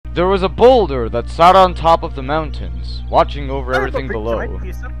There was a boulder that sat on top of the mountains, watching over everything below.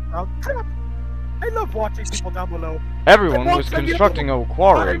 I love watching people down below. Everyone was constructing a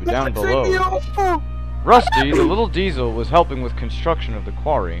quarry down below. Rusty, the little diesel, was helping with construction of the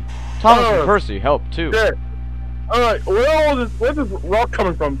quarry. Thomas and Percy helped too. Yeah. Alright, where's this rock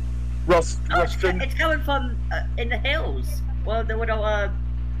coming from? Rustin? It's coming from in the hills. Well, the little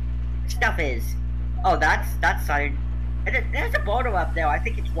stuff is. Oh, that's solid. There's a boulder up there. I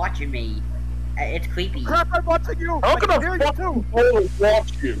think it's watching me. It's creepy. Crap, I'm watching you! How can a fucking boulder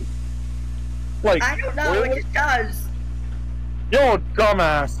watch you? Like, I don't know, really? it just does. You're a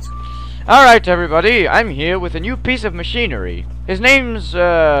dumbass. Alright, everybody, I'm here with a new piece of machinery. His name's,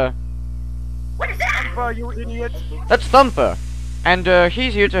 What is that? You idiot! that's Thumper. And,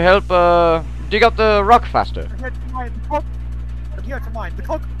 he's here to help, dig up the rock faster. I'm here to mine the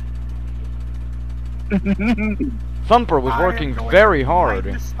cook. Thumper was working very hard,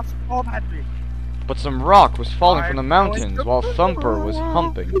 but some rock was falling from the mountains while Thumper was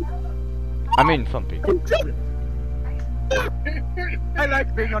thumping. I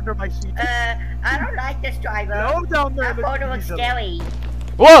like being under my seat. I don't like this driver. No, down there. That boulder looks scary.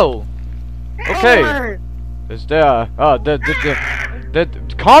 Whoa! Okay. Hey! There's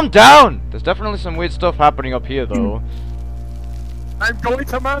calm down! There's definitely some weird stuff happening up here, though. I'm going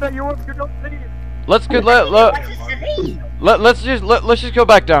to murder you if you don't leave. Let's go. Let's just go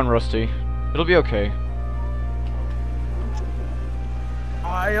back down, Rusty. It'll be okay.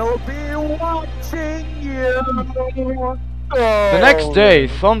 I'll be watching you. The next day,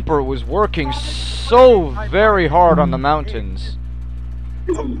 Thumper was working so very hard on the mountains.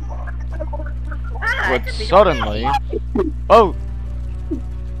 But suddenly... Oh!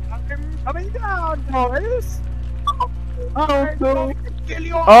 I'm coming down, boys. I'm going to kill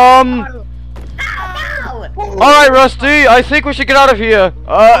you all. Alright, Rusty, I think we should get out of here.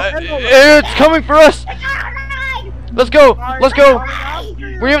 It's coming for us! Let's go! Let's go!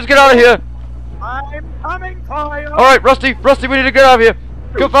 We have to get out of here! I'm coming for you. Alright, Rusty, we need to get out of here!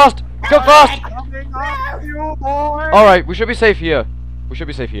 Go fast! Go fast! Coming after you, boy. Alright, we should be safe here.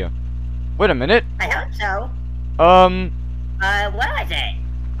 Wait a minute. I hope so. Where is it?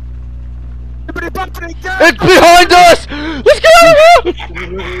 It's behind us! Let's get out of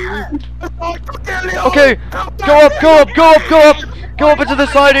here! Okay, go up into the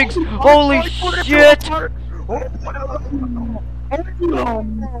sidings! Holy shit!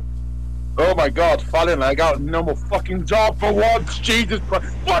 Oh my god, finally I got a normal fucking job for once, Jesus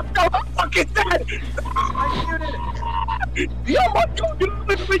Christ. What the fuck is that? Yeah, my god, you're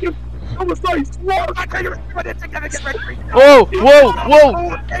making suicide squad! Whoa!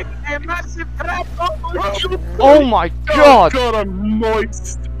 Oh my god! Oh god, I'm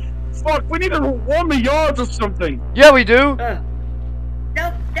moist. Fuck, we need to warm the yards or something. Yeah, we do. No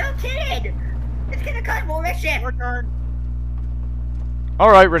kidding. It's gonna cause more mischief.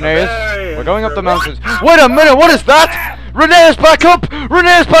 Alright, Rheneas. We're going up the mountains. Wait a minute, what is that? Rheneas, back up!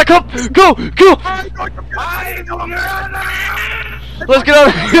 Go! Let's get out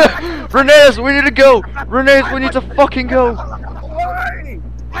of here! Rheneas, we need to go! Rheneas, we need to fucking go!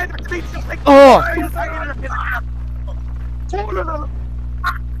 Oh!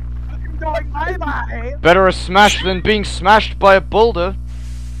 Better a smash than being smashed by a boulder.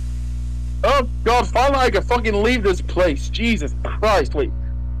 Oh god, finally I can fucking leave this place. Jesus Christ, wait.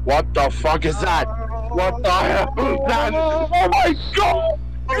 What the fuck is that? What the hell is that? Oh my god!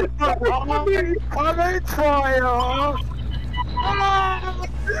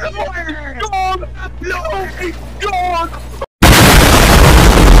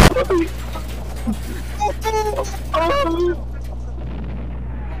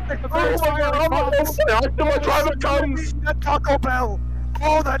 My driver comes! That Taco Bell!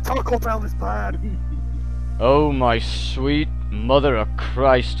 Oh, that Taco Bell is bad! Oh my sweet mother of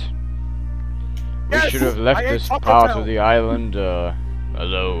Christ. We should have left this part of the island,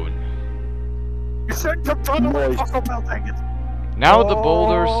 alone. You shouldn't have run away, Taco Bell, dang it! Now the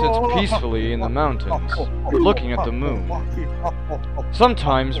boulder sits peacefully in the mountains, looking at the moon.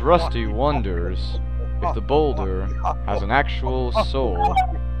 Sometimes Rusty wonders if the boulder has an actual soul.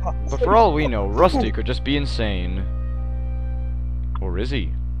 But for all we know, Rusty could just be insane. Or is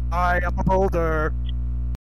he? I am a boulder.